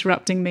 kept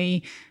interrupting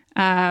me.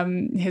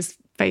 His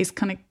face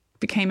kind of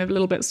became a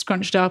little bit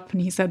scrunched up,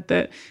 and he said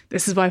that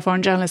this is why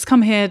foreign journalists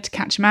come here, to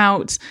catch him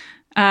out.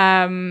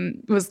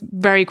 Was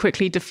very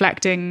quickly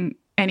deflecting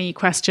any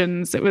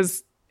questions. It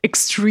was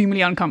extremely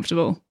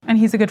uncomfortable. And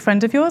he's a good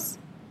friend of yours?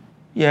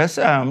 Yes,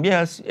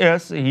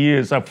 yes, he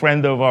is a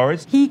friend of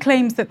ours. He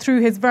claims that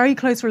through his very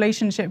close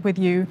relationship with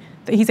you,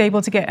 that he's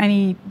able to get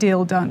any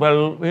deal done.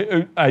 Well,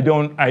 I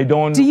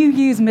don't... Do you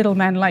use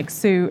middlemen like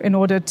Su in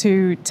order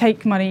to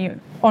take money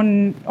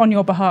on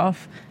your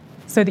behalf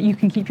so that you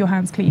can keep your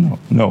hands clean?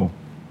 No.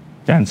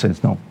 The answer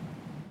is no.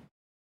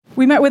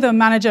 We met with a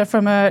manager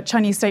from a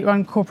Chinese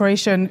state-run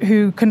corporation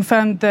who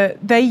confirmed that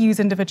they use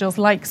individuals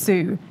like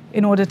Su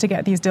in order to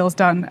get these deals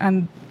done,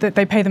 and that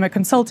they pay them a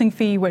consulting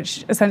fee,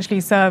 which essentially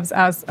serves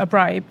as a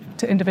bribe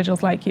to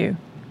individuals like you.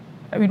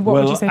 What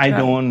would you say to that? Well, I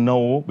don't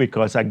know,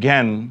 because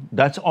again,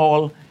 that's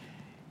all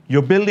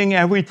You're building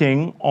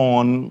everything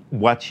on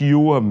what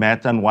you have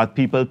met and what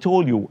people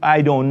told you.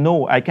 I don't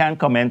know. I can't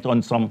comment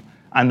on some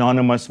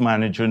anonymous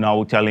manager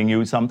now telling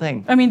you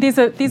something. I mean, these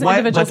are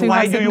individuals who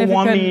have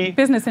significant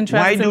business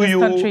interests in this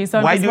country. So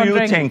I'm just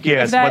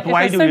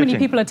wondering, so many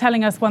people are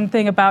telling us one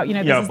thing about,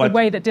 this is the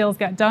way that deals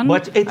get done.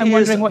 I'm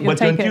wondering what your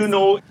take is. But don't you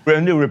know,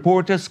 when the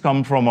reporters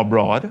come from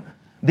abroad,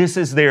 this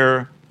is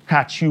their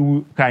catch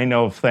you kind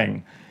of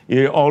thing.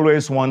 You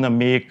always want to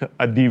make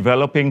a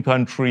developing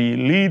country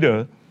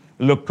leader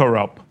look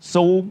corrupt.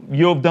 So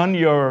you've done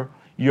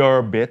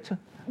your bit.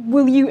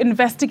 Will you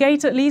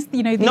investigate at least,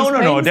 these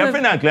No,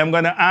 definitely. I'm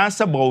going to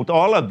ask about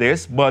all of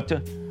this, but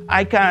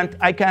I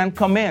can't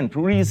comment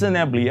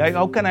reasonably.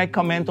 How can I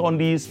comment on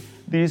these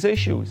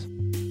issues?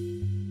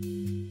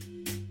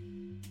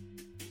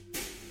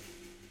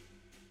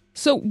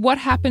 So what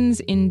happens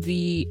in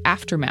the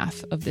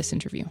aftermath of this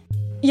interview?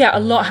 Yeah, a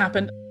lot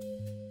happened.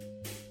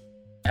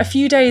 A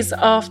few days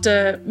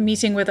after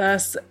meeting with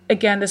us,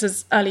 again, this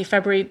is early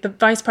February, the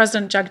Vice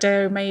President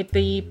Jagdeo made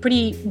the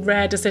pretty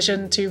rare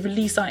decision to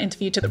release our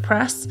interview to the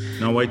press.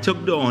 Now, I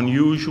took the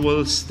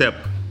unusual step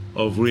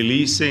of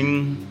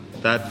releasing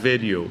that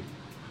video,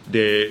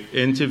 the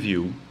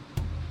interview,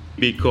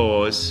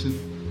 because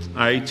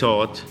I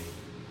thought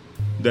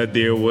that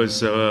there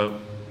was a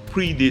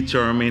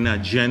predetermined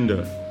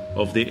agenda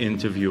of the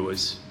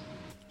interviewers.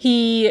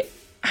 He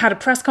had a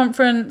press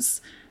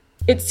conference.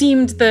 It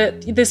seemed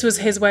that this was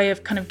his way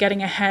of kind of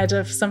getting ahead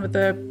of some of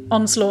the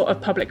onslaught of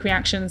public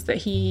reactions that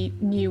he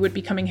knew would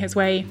be coming his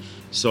way.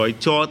 So I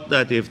thought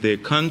that if the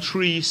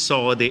country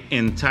saw the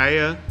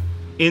entire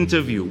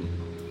interview,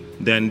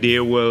 then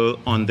they will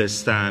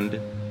understand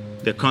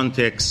the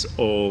context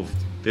of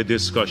the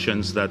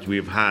discussions that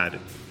we've had.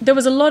 There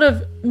was a lot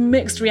of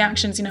mixed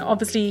reactions.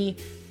 Obviously,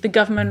 the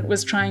government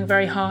was trying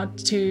very hard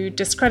to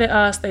discredit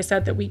us. They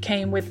said that we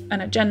came with an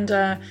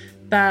agenda,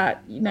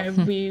 that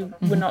we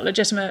were not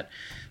legitimate.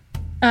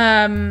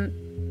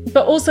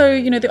 But also,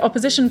 the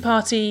opposition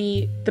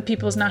party, the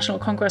People's National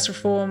Congress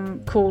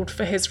Reform, called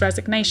for his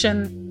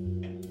resignation.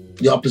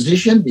 The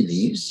opposition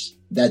believes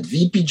that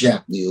VP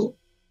Jagdeo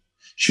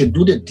should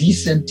do the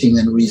decent thing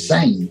and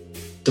resign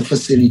to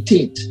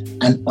facilitate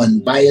an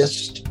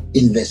unbiased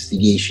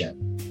investigation.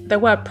 There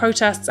were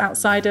protests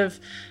outside of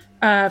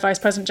Vice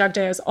President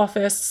Jagdeo's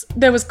office.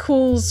 There was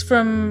calls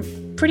from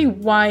pretty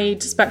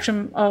wide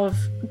spectrum of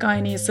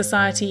Guyanese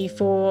society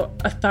for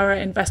a thorough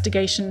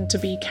investigation to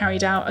be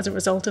carried out as a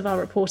result of our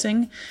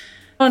reporting.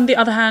 On the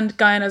other hand,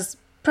 Guyana's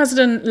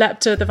president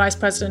leapt to the Vice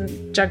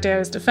President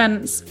Jagdeo's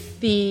defense.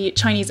 The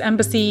Chinese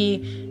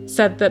embassy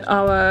said that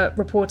our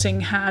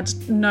reporting had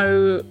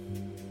no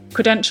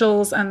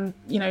credentials and,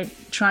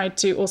 tried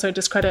to also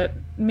discredit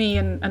me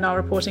and our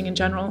reporting in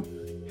general.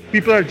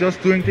 People are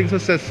just doing things for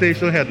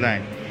sensational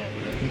headline.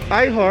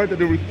 I heard that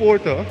the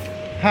reporter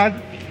had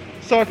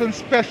certain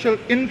special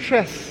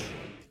interests.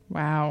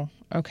 Wow.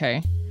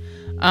 Okay.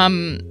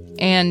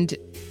 And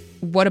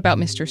what about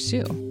Mr.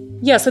 Su?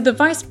 Yeah, so the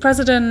vice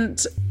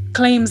president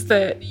claims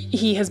that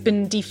he has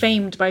been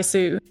defamed by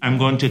Su. I'm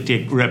going to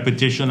take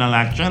reputational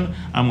action.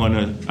 I'm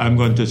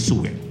going to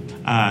sue him.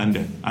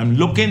 And I'm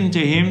looking to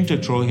him to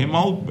throw him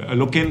out,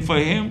 looking for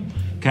him.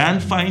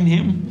 Can't find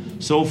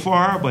him so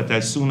far, but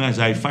as soon as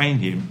I find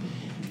him,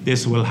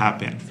 this will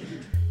happen.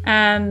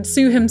 And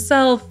Su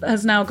himself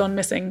has now gone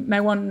missing.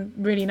 No one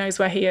really knows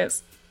where he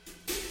is.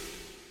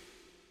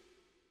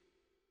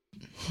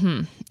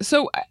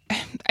 So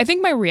I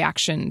think my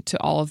reaction to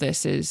all of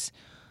this is,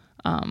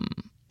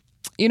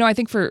 I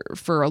think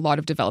for a lot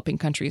of developing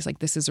countries, like,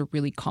 this is a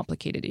really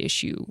complicated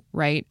issue,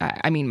 right?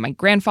 I mean, my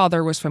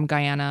grandfather was from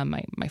Guyana.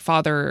 My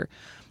father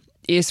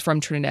is from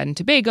Trinidad and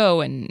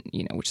Tobago, and,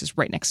 which is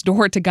right next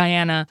door to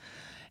Guyana.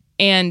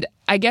 And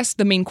I guess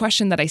the main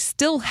question that I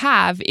still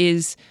have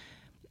is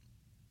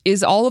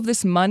all of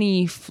this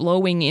money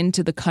flowing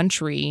into the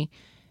country,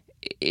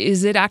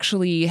 is it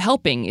actually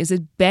helping? Is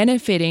it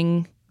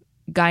benefiting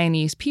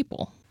Guyanese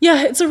people?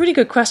 Yeah, it's a really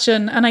good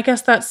question. And I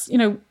guess that's,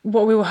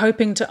 what we were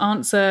hoping to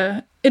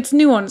answer. It's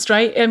nuanced,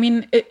 right? I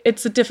mean,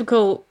 it's a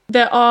difficult...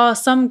 There are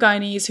some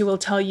Guyanese who will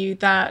tell you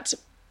that,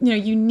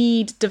 you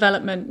need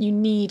development, you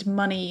need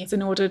money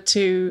in order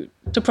to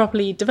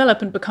properly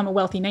develop and become a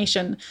wealthy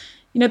nation.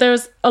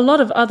 There's a lot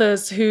of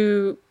others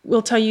who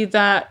will tell you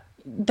that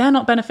they're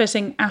not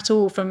benefiting at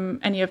all from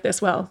any of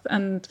this wealth.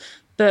 And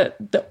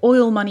the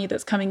oil money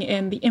that's coming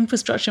in, the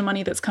infrastructure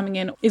money that's coming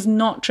in, is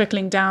not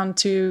trickling down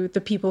to the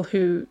people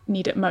who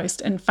need it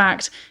most. In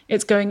fact,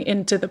 it's going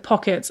into the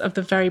pockets of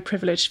the very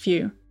privileged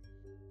few.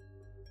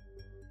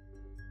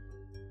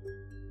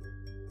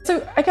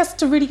 So I guess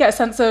to really get a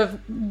sense of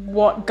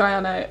what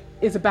Guyana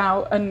is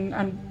about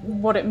and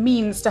what it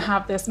means to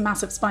have this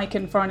massive spike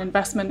in foreign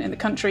investment in the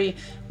country,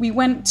 we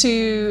went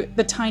to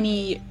the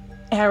tiny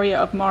area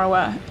of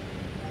Morowa.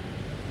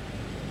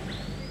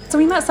 So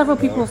we met several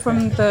people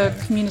from the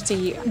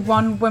community.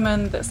 One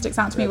woman that sticks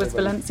out to me was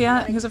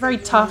Valencia, who's a very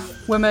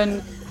tough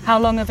woman. How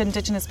long have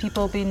Indigenous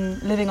people been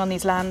living on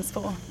these lands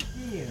for?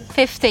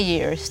 50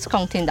 years,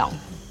 counting down.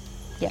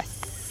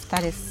 Yes,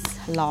 that is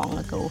long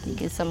ago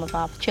because some of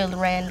our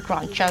children,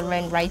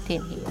 grandchildren right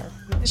in here.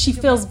 She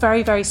feels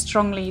very, very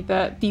strongly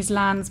that these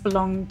lands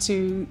belong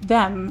to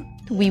them.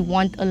 We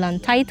want a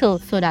land title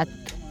so that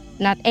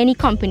not any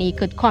company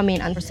could come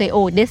in and say,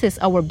 oh, this is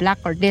our black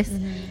or this.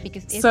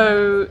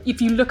 So if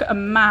you look at a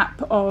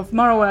map of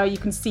Morowa, you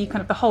can see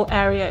kind of the whole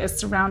area is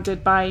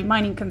surrounded by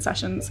mining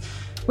concessions,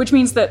 which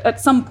means that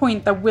at some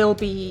point there will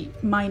be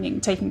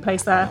mining taking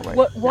place there.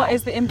 What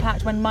is the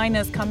impact when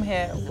miners come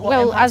here?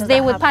 Well, as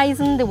they would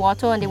poison the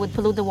water and they would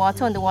pollute the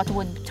water and the water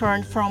would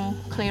turn from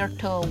clear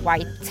to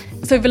white.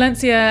 So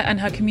Valencia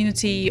and her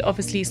community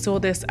obviously saw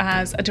this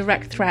as a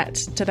direct threat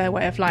to their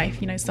way of life,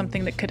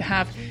 something that could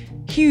have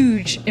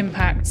huge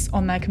impacts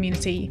on their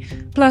community.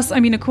 Plus,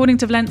 according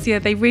to Valencia,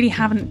 they really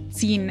haven't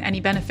seen any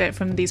benefit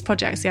from these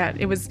projects yet.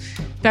 It was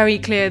very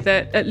clear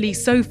that, at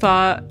least so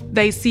far,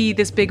 they see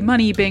this big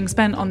money being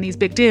spent on these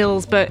big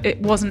deals, but it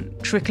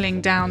wasn't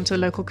trickling down to the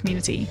local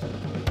community.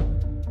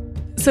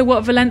 So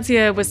what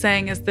Valencia was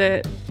saying is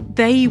that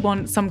they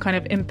want some kind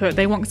of input,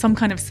 they want some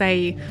kind of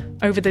say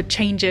over the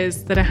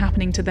changes that are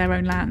happening to their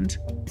own land.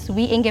 So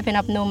we ain't giving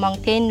up no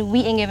mountain, we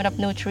ain't giving up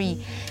no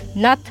tree.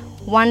 Not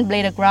one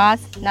blade of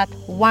grass, not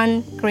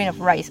one grain of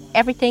rice.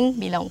 Everything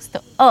belongs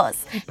to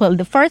us.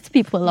 The first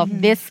people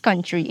of this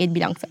country, it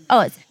belongs to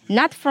us.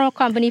 Not from a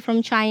company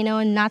from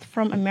China, not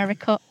from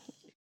America.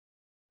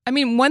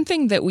 One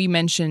thing that we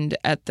mentioned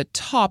at the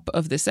top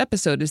of this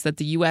episode is that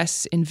the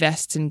U.S.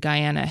 invests in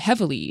Guyana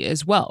heavily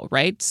as well,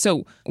 right?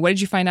 So what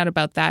did you find out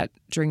about that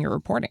during your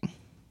reporting?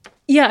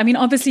 Yeah,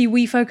 obviously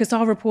we focus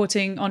our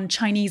reporting on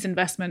Chinese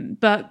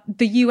investment, but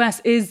the US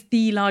is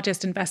the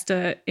largest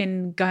investor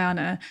in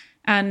Guyana.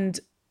 And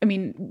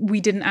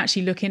we didn't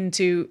actually look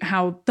into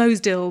how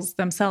those deals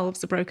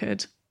themselves are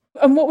brokered.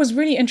 And what was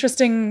really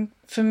interesting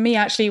for me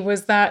actually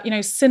was that,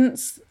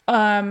 since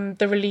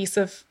the release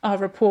of our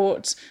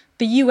report,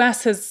 the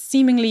US has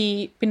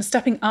seemingly been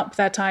stepping up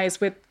their ties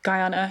with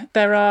Guyana.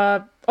 There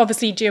are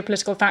obviously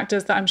geopolitical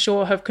factors that I'm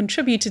sure have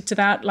contributed to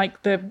that,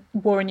 like the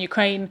war in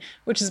Ukraine,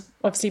 which has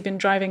obviously been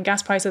driving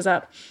gas prices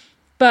up.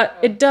 But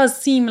it does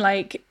seem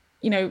like,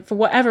 for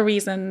whatever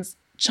reasons,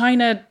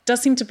 China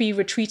does seem to be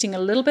retreating a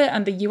little bit,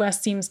 and the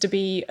US seems to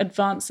be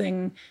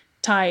advancing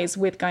ties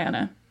with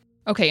Guyana.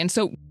 Okay, and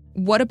so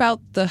what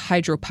about the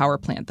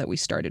hydropower plant that we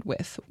started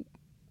with?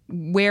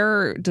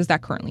 Where does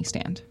that currently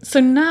stand? So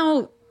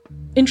now,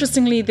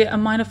 interestingly, the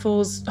Amina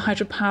Falls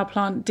hydropower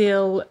plant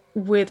deal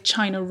with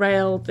China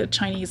Rail, the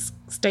Chinese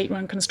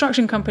state-run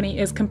construction company,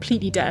 is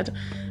completely dead.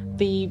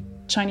 The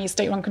Chinese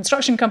state-run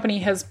construction company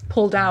has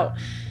pulled out.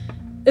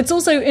 It's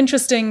also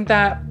interesting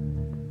that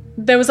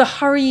there was a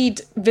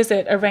hurried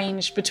visit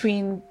arranged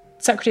between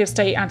Secretary of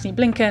State Antony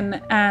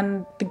Blinken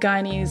and the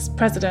Guyanese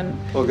president.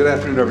 Well, good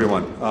afternoon,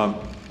 everyone.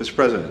 Mr.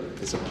 President,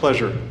 it's a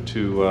pleasure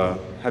to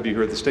have you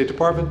here at the State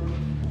Department.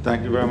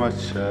 Thank you very much,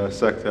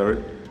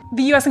 Secretary.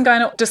 The US and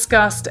Guyana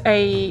discussed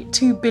a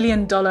 $2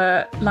 billion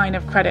line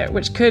of credit,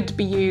 which could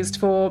be used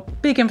for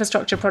big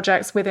infrastructure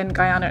projects within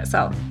Guyana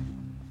itself.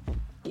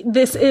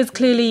 This is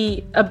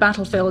clearly a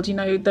battlefield.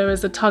 There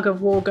is a tug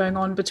of war going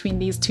on between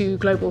these two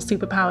global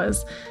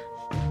superpowers.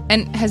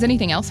 And has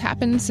anything else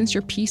happened since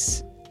your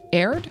piece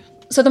aired?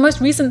 So the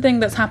most recent thing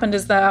that's happened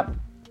is that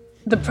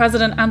the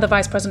president and the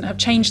vice president have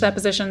changed their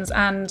positions,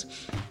 and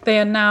they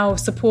are now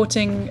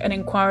supporting an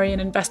inquiry and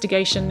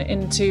investigation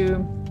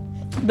into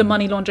the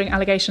money laundering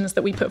allegations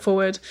that we put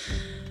forward.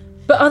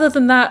 But other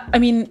than that,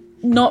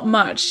 not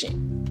much.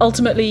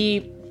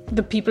 Ultimately,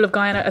 the people of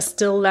Guyana are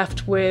still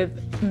left with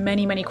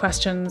many, many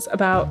questions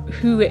about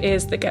who it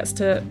is that gets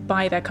to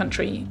buy their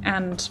country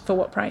and for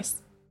what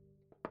price.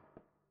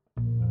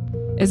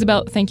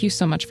 Isabel, thank you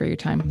so much for your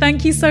time.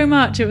 Thank you so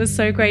much. It was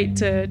so great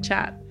to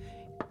chat.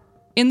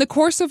 In the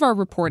course of our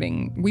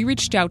reporting, we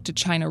reached out to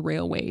China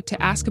Railway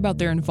to ask about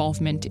their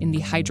involvement in the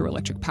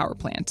hydroelectric power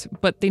plant,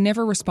 but they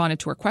never responded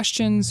to our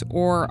questions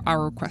or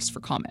our request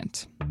for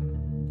comment.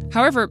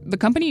 However, the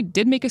company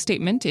did make a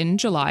statement in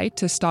July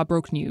to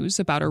Stabroek News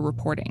about our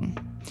reporting.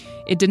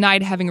 It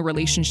denied having a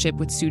relationship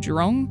with Su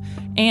Zhirong,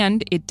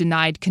 and it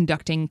denied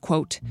conducting,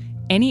 quote,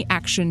 any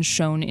action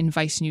shown in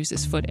Vice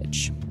News'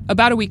 footage.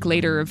 About a week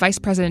later, Vice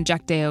President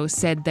Jack Deo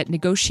said that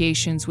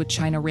negotiations with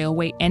China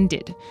Railway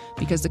ended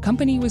because the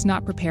company was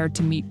not prepared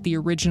to meet the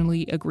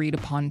originally agreed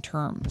upon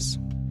terms.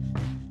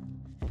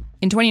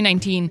 In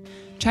 2019,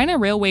 China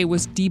Railway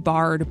was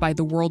debarred by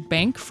the World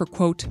Bank for,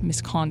 quote,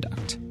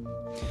 misconduct.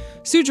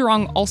 Su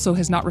Zhirong also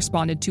has not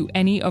responded to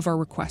any of our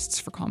requests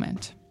for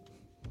comment.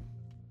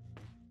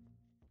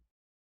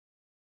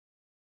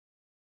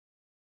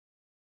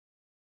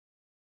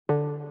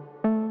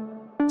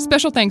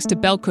 Special thanks to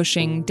Belle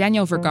Cushing,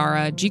 Daniel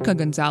Vergara, Jika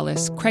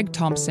Gonzalez, Craig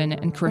Thompson,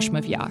 and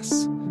Karishma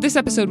Vyas. This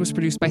episode was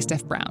produced by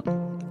Steph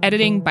Brown.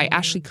 Editing by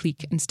Ashley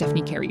Kleek and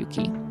Stephanie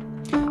Kariuki.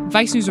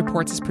 Vice News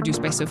Reports is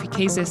produced by Sophie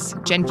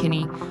Kazis, Jen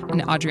Kinney,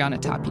 and Adriana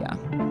Tapia.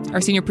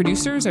 Our senior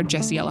producers are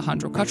Jesse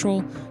Alejandro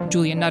Cuttrell,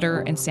 Julia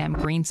Nutter, and Sam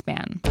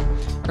Greenspan.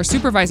 Our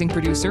supervising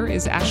producer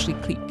is Ashley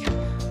Kleek.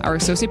 Our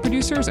associate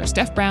producers are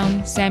Steph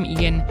Brown, Sam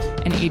Egan,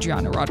 and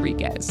Adriana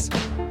Rodriguez.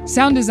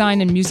 Sound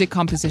design and music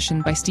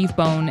composition by Steve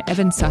Bone,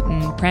 Evan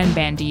Sutton, Pran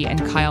Bandy, and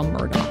Kyle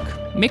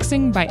Murdoch.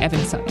 Mixing by Evan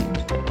Sutton.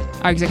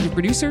 Our executive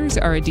producers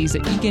are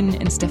Adiza Egan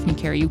and Stephanie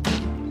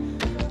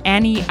Kariuki.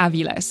 Annie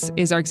Aviles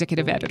is our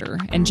executive editor,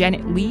 and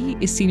Janet Lee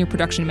is senior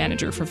production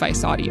manager for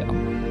Vice Audio.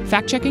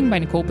 Fact-checking by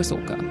Nicole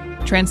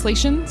Pasolka.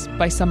 Translations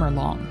by Summer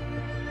Long.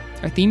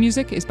 Our theme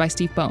music is by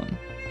Steve Bone.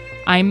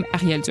 I'm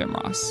Ariel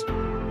Duhamras.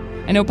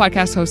 I know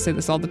podcast hosts say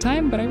this all the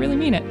time, but I really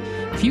mean it.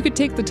 If you could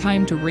take the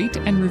time to rate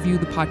and review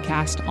the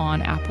podcast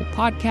on Apple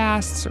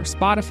Podcasts or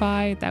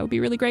Spotify, that would be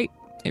really great.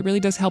 It really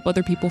does help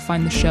other people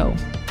find the show.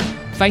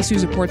 Vice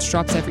News Reports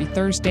drops every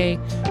Thursday,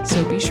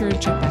 so be sure to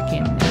check back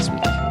in next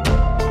week.